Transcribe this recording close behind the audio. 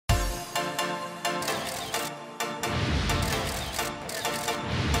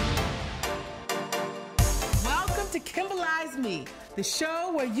Kimbleize Me, the show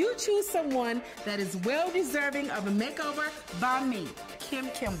where you choose someone that is well deserving of a makeover by me, Kim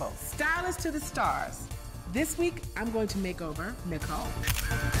Kimble, stylist to the stars. This week, I'm going to make over Nicole.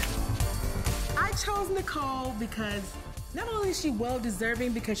 I chose Nicole because not only is she well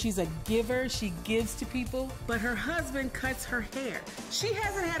deserving because she's a giver, she gives to people, but her husband cuts her hair. She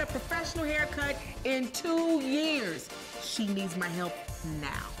hasn't had a professional haircut in 2 years. She needs my help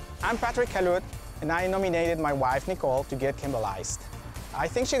now. I'm Patrick Kalut, and I nominated my wife, Nicole, to get Kimbleized. I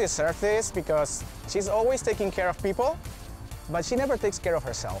think she deserves this because she's always taking care of people, but she never takes care of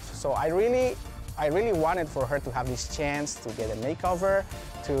herself. So I really wanted for her to have this chance to get a makeover,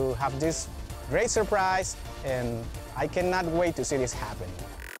 to have this great surprise, and I cannot wait to see this happen.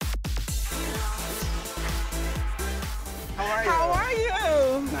 How are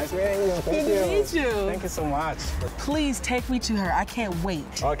you? Nice meeting you. Thank you. Good to meet you. Thank you so much. Please take me to her. I can't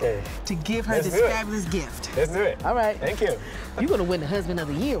wait. Okay. To give her this fabulous gift. Let's do it. All right. Thank you. You're gonna win the Husband of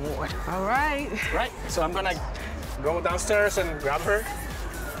the Year award. All right. Right. So I'm gonna go downstairs and grab her,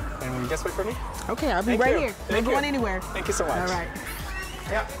 and just wait for me. Okay, I'll be right here. Not going anywhere. Thank you so much. All right.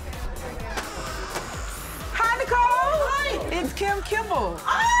 Yeah. Hi, Nicole. Hi. It's Kim Kimble.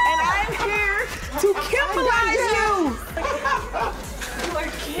 And I'm here to Kimbleize you. You are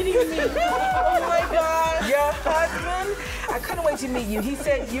kidding me. Oh my God. Your husband? I couldn't wait to meet you. He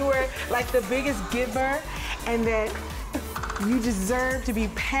said you were like the biggest giver and that you deserve to be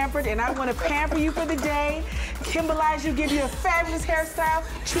pampered, and I want to pamper you for the day, Kimbleize you, give you a fabulous hairstyle,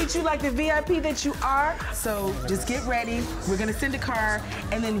 treat you like the VIP that you are. So just get ready. We're going to send a car,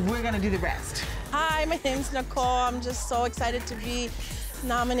 and then we're going to do the rest. Hi, my name's Nicole. I'm just so excited to be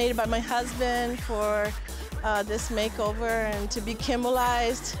nominated by my husband for this makeover and to be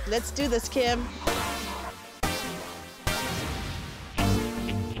Kimbleized. Let's do this, Kim.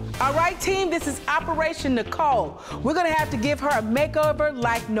 All right, team, this is Operation Nicole. We're gonna have to give her a makeover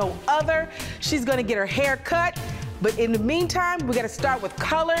like no other. She's gonna get her hair cut, but in the meantime, we gotta start with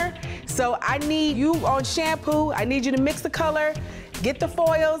color. So I need you on shampoo. I need you to mix the color, get the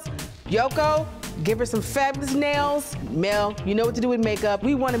foils. Yoko, give her some fabulous nails. Mel, you know what to do with makeup.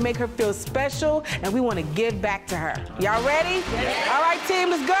 We wanna make her feel special, and we wanna give back to her. Y'all ready? Yes. All right, team,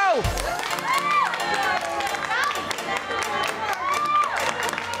 let's go.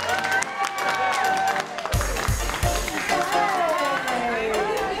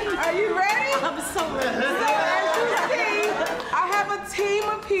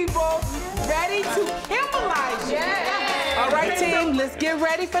 Ready to Kimbleize you. Yeah. All right, team, let's get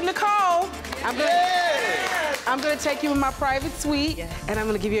ready for Nicole. I'm gonna take you in my private suite, and I'm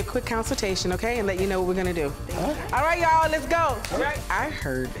gonna give you a quick consultation, okay, and let you know what we're gonna do. All right, y'all, let's go. I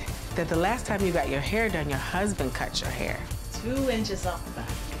heard that the last time you got your hair done, your husband cut your hair. 2 inches off the back.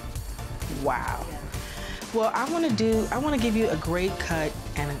 Wow. Well, I wanna give you a great cut,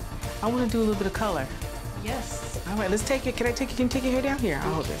 and I wanna do a little bit of color. Yes. All right, let's take it. Can you take your hair down here?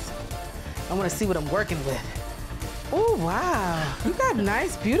 I'll hold this. I want to see what I'm working with. Oh, wow. You got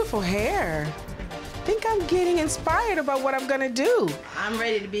nice, beautiful hair. I think I'm getting inspired about what I'm going to do. I'm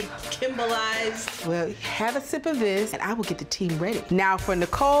ready to be Kimbleized. Well, have a sip of this, and I will get the team ready. Now, for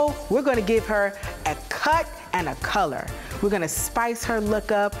Nicole, we're going to give her a cut and a color. We're going to spice her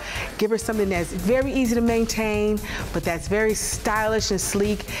look up, give her something that's very easy to maintain, but that's very stylish and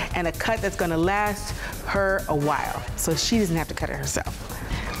sleek, and a cut that's going to last her a while, so she doesn't have to cut it herself.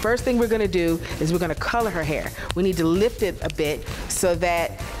 First thing we're gonna do is we're gonna color her hair. We need to lift it a bit so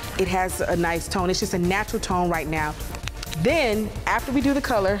that it has a nice tone. It's just a natural tone right now. Then, after we do the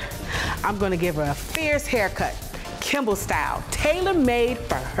color, I'm gonna give her a fierce haircut, Kimble style, tailor-made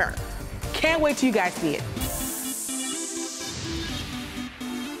for her. Can't wait till you guys see it.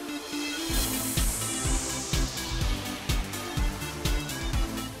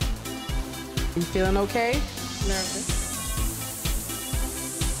 You feeling okay? Nervous.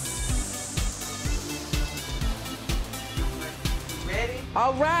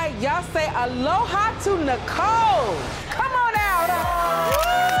 All right, y'all say aloha to Nicole. Come on out.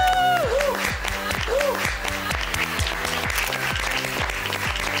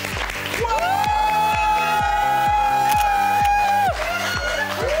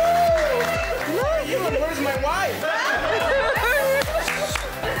 Where's my wife?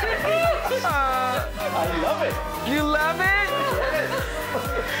 I love it. You love it?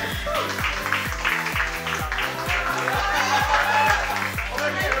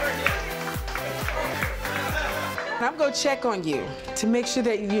 I'm gonna check on you to make sure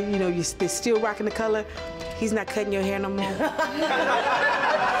that you're still rocking the color. He's not cutting your hair no more.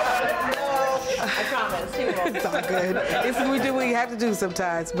 I promise, he won't. It's all good. It's what we do what you have to do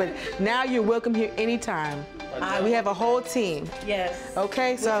sometimes. But now you're welcome here anytime. We have a whole team. Yes.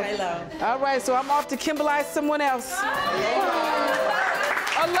 Okay, so. Which I love. All right, so I'm off to Kimbleize someone else.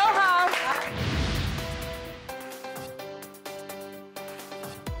 Aloha.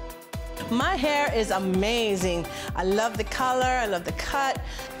 My hair is amazing. I love the color, I love the cut.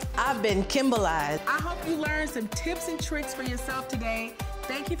 I've been Kimbleized. I hope you learned some tips and tricks for yourself today.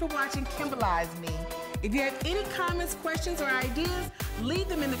 Thank you for watching Kimbleize Me. If you have any comments, questions, or ideas, leave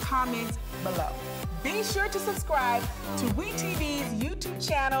them in the comments below. Be sure to subscribe to WeTV's YouTube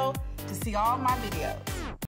channel to see all my videos.